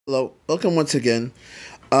Hello, welcome once again.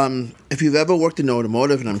 If you've ever worked in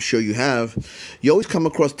automotive, and I'm sure you have, you always come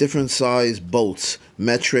across different size bolts,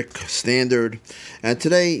 metric, standard, and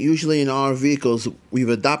today, usually in our vehicles, we've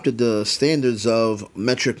adopted the standards of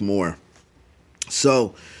metric more.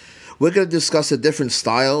 So, we're going to discuss the different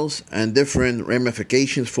styles and different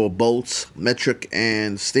ramifications for bolts, metric,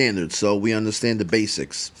 and standard, so we understand the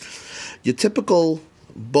basics. Your typical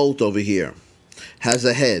bolt over here has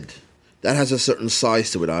a head. That has a certain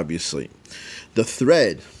size to it, obviously. The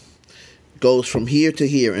thread goes from here to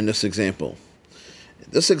here in this example.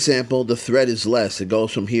 In this example, the thread is less. It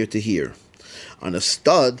goes from here to here. On a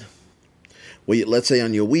stud, let's say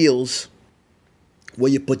on your wheels,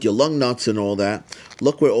 where you put your lug nuts and all that,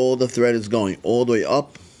 look where all the thread is going, all the way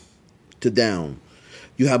up to down.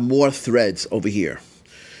 You have more threads over here.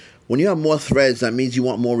 When you have more threads, that means you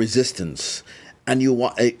want more resistance. And you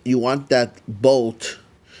want that bolt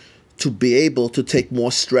to be able to take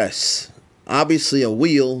more stress. Obviously, a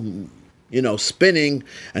wheel, spinning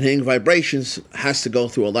and hitting vibrations has to go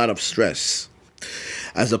through a lot of stress.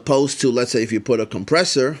 As opposed to, let's say, if you take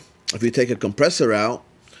a compressor out,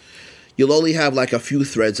 you'll only have like a few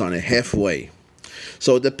threads on it, halfway.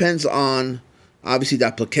 So it depends on, obviously, the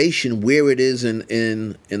application, where it is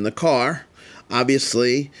in the car.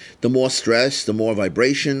 Obviously, the more stress, the more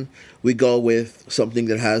vibration, we go with something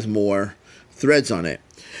that has more threads on it.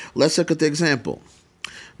 Let's look at the example.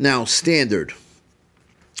 Now, standard.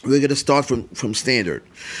 We're going to start from standard.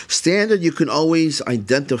 Standard, you can always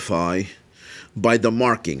identify by the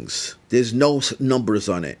markings. There's no numbers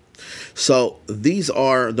on it. So these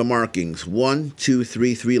are the markings. 1, 2,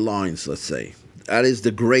 3, 3 lines, let's say. That is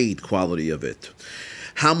the grade quality of it.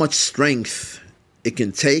 How much strength it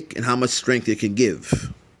can take and how much strength it can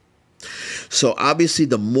give. So obviously,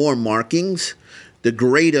 the more markings, the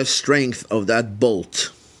greater strength of that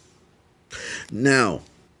bolt. Now,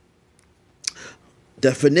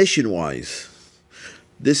 definition-wise,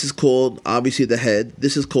 this is called, obviously, the head.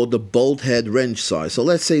 This is called the bolt head wrench size. So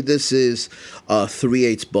let's say this is a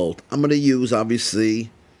 3/8 bolt. I'm going to use, obviously,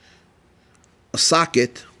 a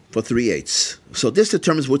socket for 3/8. So this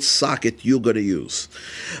determines which socket you're going to use.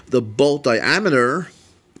 The bolt diameter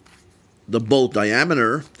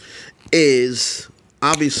is,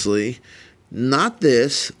 obviously, not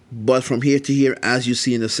this, but from here to here, as you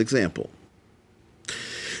see in this example.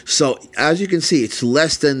 So, as you can see, it's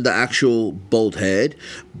less than the actual bolt head,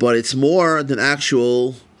 but it's more than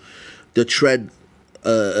the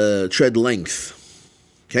tread length.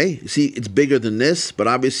 Okay? You see, it's bigger than this, but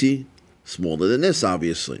obviously smaller than this,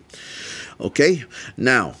 obviously. Okay?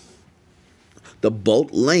 Now, the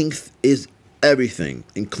bolt length is everything,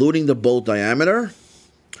 including the bolt diameter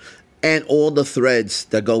and all the threads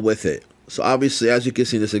that go with it. So obviously, as you can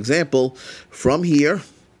see in this example, from here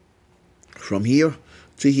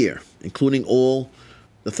to here, including all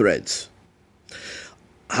the threads.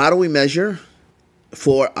 How do we measure?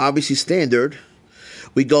 For obviously standard,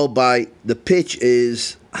 we go by the pitch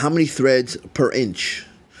is how many threads per inch.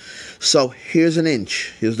 So here's an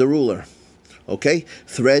inch. Here's the ruler. Okay?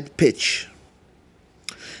 Thread pitch.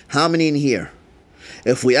 How many in here?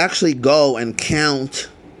 If we actually go and count,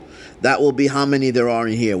 that will be how many there are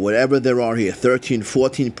in here. Whatever there are here, 13,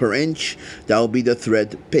 14 per inch, that will be the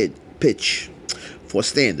thread pitch for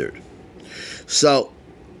standard. So,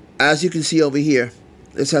 as you can see over here,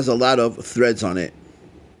 this has a lot of threads on it.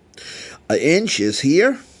 An inch is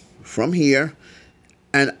here, from here,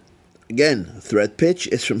 and again, thread pitch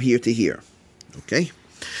is from here to here. Okay?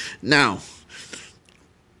 Now,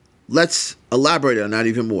 let's elaborate on that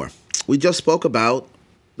even more. We just spoke about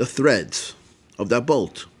the threads of that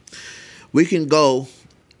bolt. We can go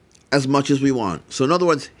as much as we want. So in other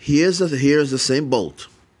words, here's the same bolt.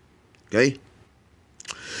 Okay?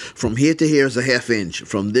 From here to here is a 1/2 inch.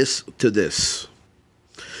 From this to this.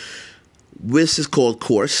 This is called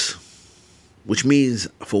coarse, which means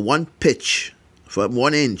for one pitch, for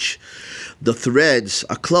 1 inch, the threads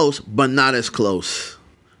are close, but not as close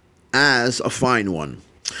as a fine one.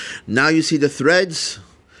 Now you see the threads,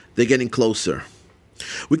 they're getting closer.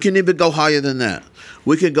 We can even go higher than that.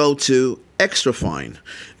 We could go to extra fine.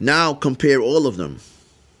 Now compare all of them.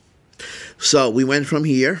 So we went from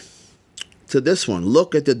here to this one.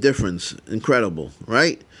 Look at the difference. Incredible,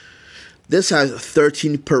 right? This has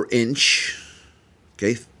 13 per inch.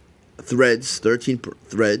 Okay, threads, 13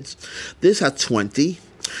 threads. This has 20.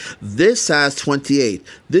 This has 28.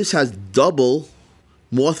 This has double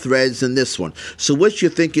more threads than this one. So which you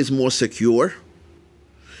think is more secure?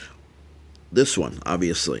 This one,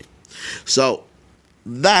 obviously. So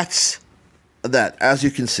that's that, as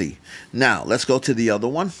you can see. Now, let's go to the other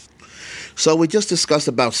one. So we just discussed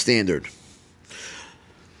about standard.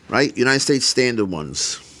 right? United States standard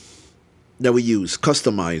ones that we use,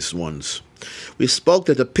 customized ones. We spoke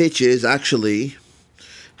that the pitch is actually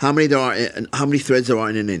how many threads there are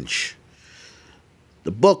in an inch.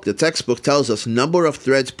 The textbook tells us number of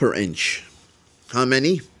threads per inch. How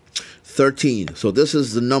many? 13. So this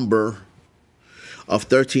is the number of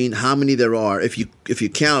 13. How many there are? If you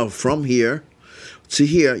count from here to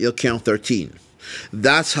here, you'll count 13.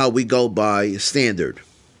 That's how we go by standard.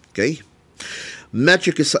 Okay.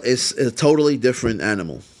 Metric is a totally different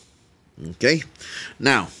animal. Okay.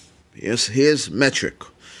 Now, here's metric.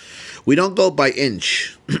 We don't go by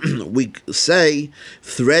inch. We say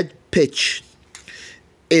thread pitch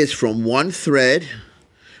is from one thread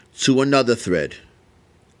to another thread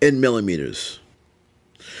in millimeters.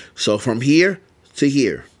 So from here to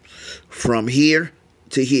here, from here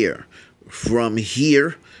to here, from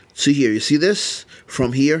here to here. You see this?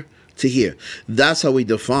 From here to here. That's how we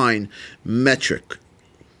define metric.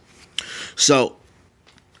 So,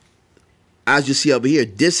 as you see over here,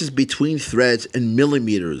 this is between threads in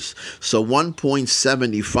millimeters. So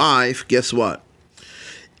 1.75, guess what?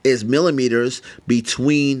 Is millimeters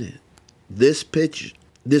between this pitch,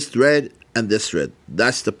 this thread, and this thread.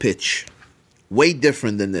 That's the pitch. Way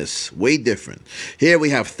different than this. Way different. Here we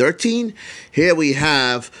have 13. Here we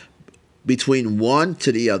have between one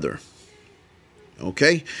to the other.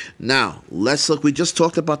 Okay? Now, let's look. We just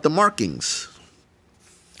talked about the markings.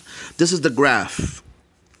 This is the graph.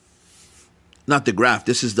 Not the graph.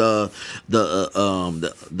 This is the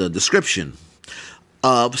description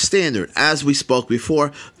of standard. As we spoke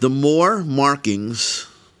before, the more markings,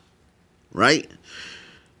 right,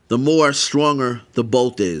 the more stronger the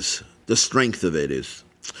bolt is, the strength of it is.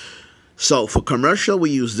 So for commercial,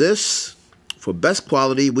 we use this. For best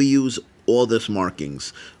quality, we use all this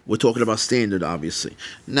markings. We're talking about standard, obviously.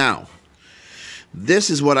 Now, this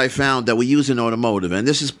is what I found that we use in automotive, and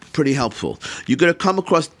this is pretty helpful. You're going to come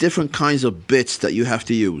across different kinds of bits that you have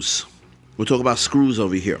to use. We'll talk about screws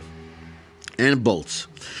over here and bolts.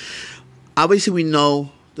 Obviously, we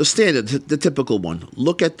know the standard, the typical one.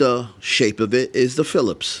 Look at the shape of it is the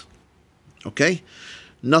Phillips. Okay?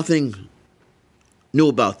 Nothing new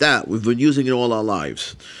about that. We've been using it all our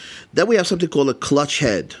lives. Then we have something called a clutch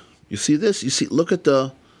head. You see this? You see, look at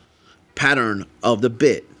the pattern of the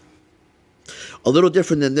bit. A little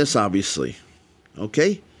different than this, obviously.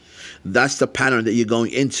 Okay? That's the pattern that you're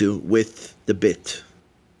going into with the bit.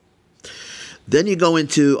 Then you go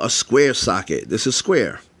into a square socket. This is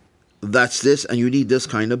square. That's this, and you need this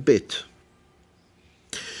kind of bit.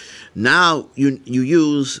 Now, you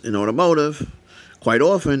use, in automotive, quite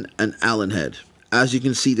often, an Allen head. As you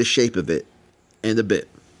can see the shape of it and the bit.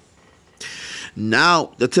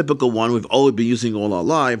 Now, the typical one we've always been using all our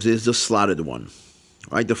lives is the slotted one.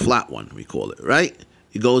 Right? The flat one, we call it, right?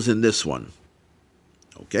 It goes in this one.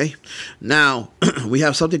 Okay? Now, we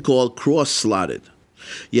have something called cross-slotted.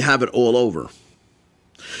 You have it all over.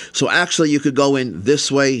 So actually, you could go in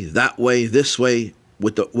this way, this way,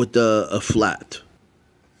 with the flat.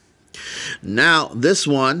 Now, this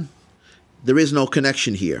one, there is no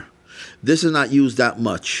connection here. This is not used that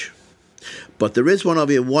much. But there is one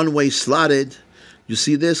over here, one-way slotted. You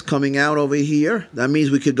see this coming out over here? That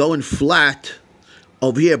means we could go in flat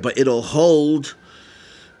over here, but it'll hold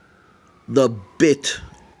the bit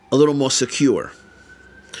a little more secure.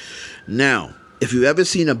 Now, if you've ever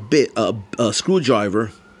seen a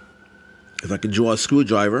screwdriver, if I can draw a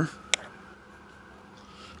screwdriver,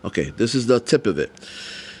 okay, this is the tip of it.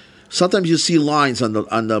 Sometimes you see lines on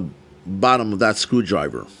the bottom of that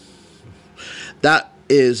screwdriver. That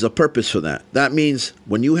is a purpose for that. That means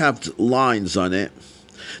when you have lines on it,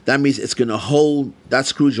 that means it's going to hold that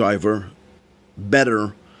screwdriver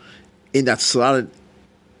better in that slot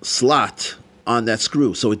on that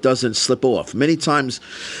screw, so it doesn't slip off. Many times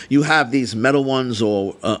you have these metal ones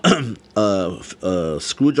or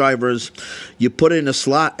screwdrivers, you put it in a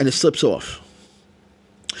slot and it slips off.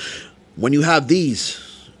 When you have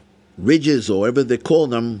these ridges or whatever they call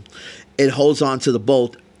them, it holds on to the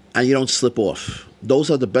bolt and you don't slip off.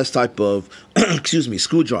 Those are the best type of excuse me,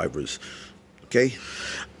 screwdrivers. Okay,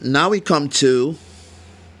 now we come to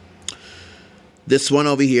this one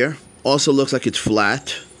over here. Also looks like it's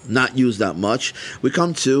flat, not used that much. We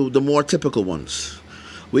come to the more typical ones.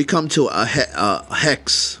 We come to a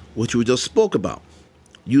hex, which we just spoke about.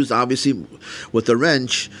 Used obviously with a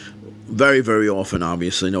wrench very, very often,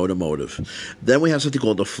 obviously, in automotive. Then we have something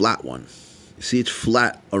called a flat one. You see, it's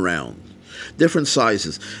flat around. Different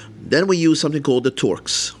sizes. Then we use something called the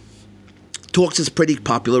Torx. Torx is pretty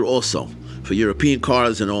popular also for European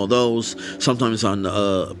cars and all those. Sometimes on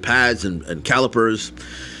pads and calipers.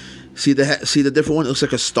 See the different one? It looks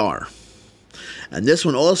like a star. And this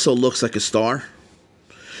one also looks like a star,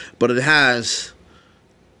 but it has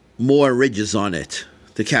more ridges on it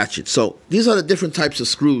to catch it. So these are the different types of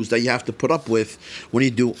screws that you have to put up with when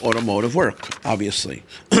you do automotive work, obviously.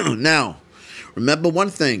 Now, remember one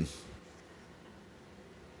thing.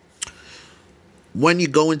 When you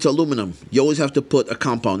go into aluminum, you always have to put a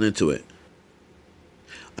compound into it.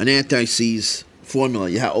 An anti-seize formula.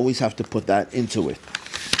 You always have to put that into it.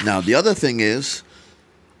 Now, the other thing is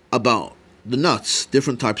about the nuts,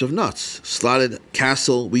 different types of nuts. Slotted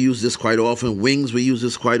castle, we use this quite often. Wings, we use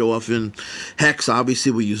this quite often. Hex,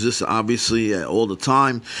 obviously, we use this all the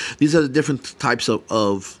time. These are the different types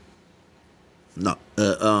of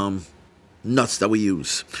nuts that we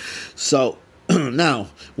use. So, now,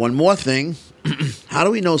 one more thing. How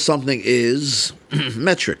do we know something is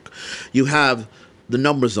metric? You have the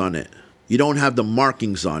numbers on it. You don't have the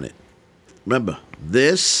markings on it. Remember,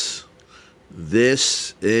 this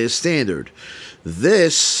is standard.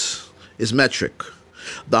 This is metric.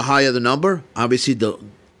 The higher the number, obviously the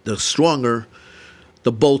stronger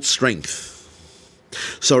the bolt strength.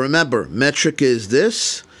 So remember, metric is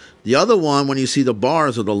this. The other one, when you see the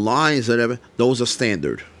bars or the lines, whatever, those are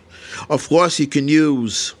standard. Of course, you can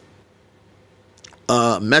use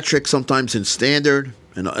metric sometimes in standard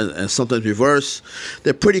and sometimes reverse.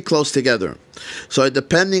 They're pretty close together. So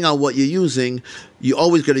depending on what you're using, you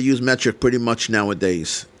always got to use metric pretty much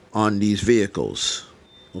nowadays on these vehicles.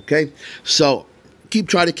 Okay? So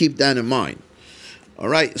try to keep that in mind. All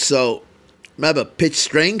right? So remember, pitch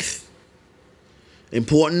strength,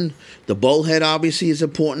 important. The bolt head obviously is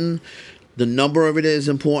important. The number of it is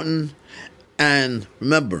important. And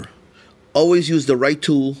remember, always use the right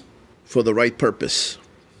tool for the right purpose.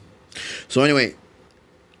 So anyway,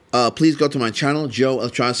 please go to my channel, Joe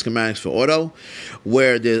Electronic Schematics for Auto,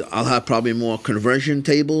 where I'll have probably more conversion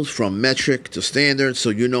tables from metric to standard, so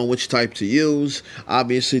you know which type to use.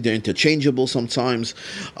 Obviously, they're interchangeable sometimes.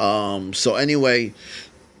 So anyway,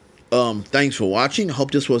 thanks for watching. I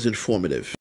hope this was informative.